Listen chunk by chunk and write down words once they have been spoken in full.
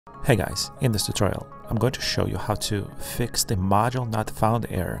Hey guys, in this tutorial, I'm going to show you how to fix the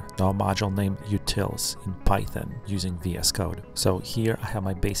ModuleNotFoundError error, no module named utils in Python using VSCode. So here I have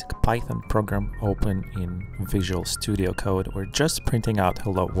my basic Python program open in Visual Studio Code. We're just printing out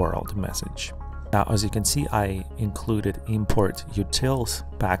hello world message. Now, as you can see, I included import utils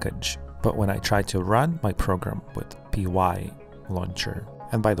package, but when I try to run my program with py launcher,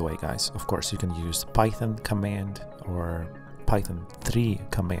 and by the way guys, of course you can use Python command or Python 3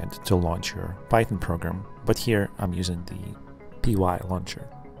 command to launch your Python program, but here I'm using the py launcher.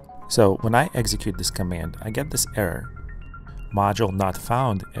 So when I execute this command, I get this error,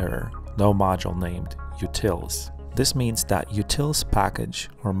 ModuleNotFoundError, no module named utils. This means that utils package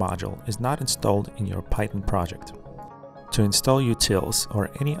or module is not installed in your Python project. To install utils or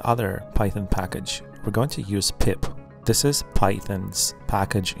any other Python package, we're going to use pip. This is Python's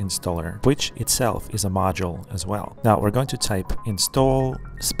package installer, which itself is a module as well. Now we're going to type install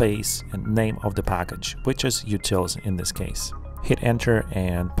space and name of the package, which is utils in this case. Hit enter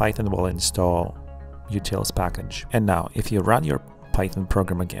and Python will install utils package. And now if you run your Python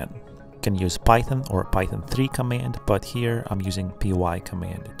program again, you can use Python or Python 3 command, but here I'm using py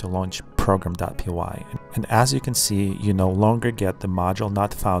command to launch program.py. And as you can see, you no longer get the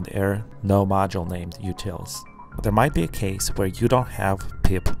ModuleNotFoundError, no module named utils. There might be a case where you don't have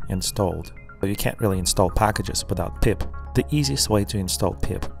pip installed, so you can't really install packages without pip. The easiest way to install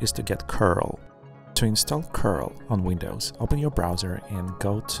pip is to get curl. To install curl on Windows, open your browser and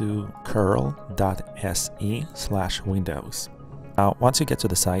go to curl.se/windows. Now, once you get to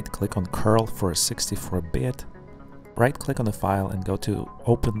the site, click on curl for 64-bit, right-click on the file and go to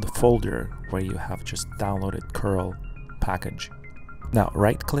open the folder where you have just downloaded curl package. Now,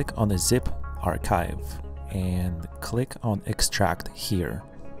 right-click on the zip archive and click on extract here.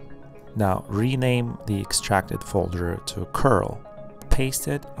 Now rename the extracted folder to curl. Paste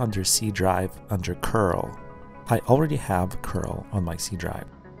it under C drive under curl. I already have curl on my C drive,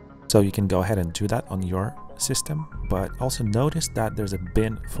 so you can go ahead and do that on your system, but also notice that there's a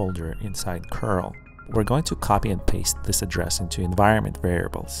bin folder inside curl. We're going to copy and paste this address into environment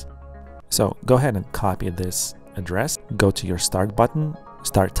variables. So go ahead and copy this address, go to your start button,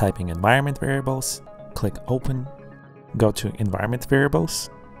 start typing environment variables, click open, go to environment variables,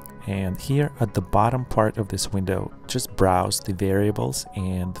 and here at the bottom part of this window, just browse the variables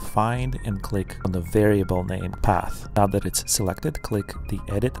and find and click on the variable name path. Now that it's selected, click the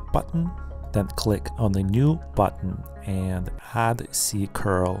edit button, then click on the new button and add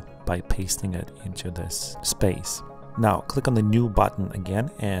C-curl by pasting it into this space. Now click on the new button again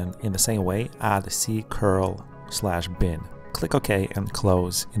and in the same way add C-curl/bin. Click OK and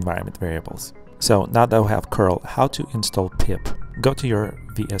close environment variables. So now that we have curl, how to install pip? Go to your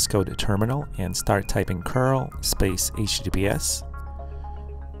VSCode terminal and start typing curl space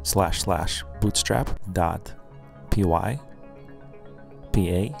https://bootstrap.py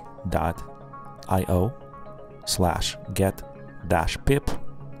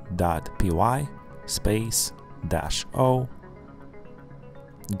pa.io/get-pip.py space -o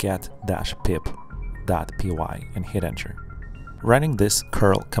get-pip.py and hit enter. Running this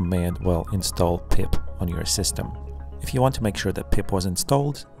curl command will install pip on your system. If you want to make sure that pip was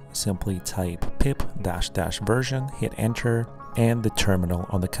installed, simply type pip --version, hit enter, and the terminal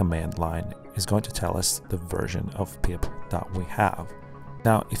on the command line is going to tell us the version of pip that we have.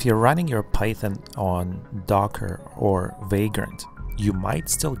 Now, if you're running your Python on Docker or Vagrant, you might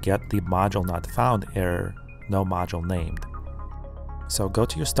still get the ModuleNotFoundError, no module named. So go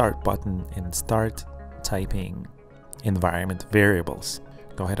to your start button and start typing environment variables.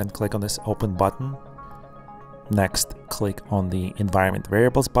 Go ahead and click on this open button. Next, click on the environment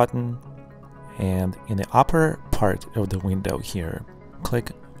variables button, and in the upper part of the window here,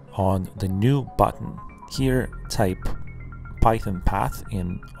 click on the new button. Here, type Python path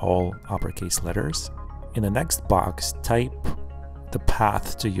in all uppercase letters. In the next box, type the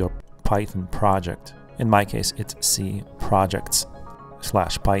path to your Python project. In my case, it's C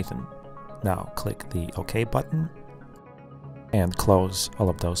projects/Python. Now click the OK button and close all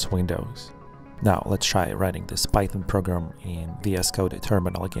of those windows. Now let's try writing this Python program in VS Code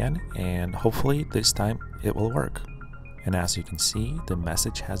terminal again, and hopefully this time it will work. And as you can see, the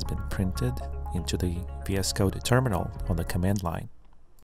message has been printed into the VS Code terminal on the command line.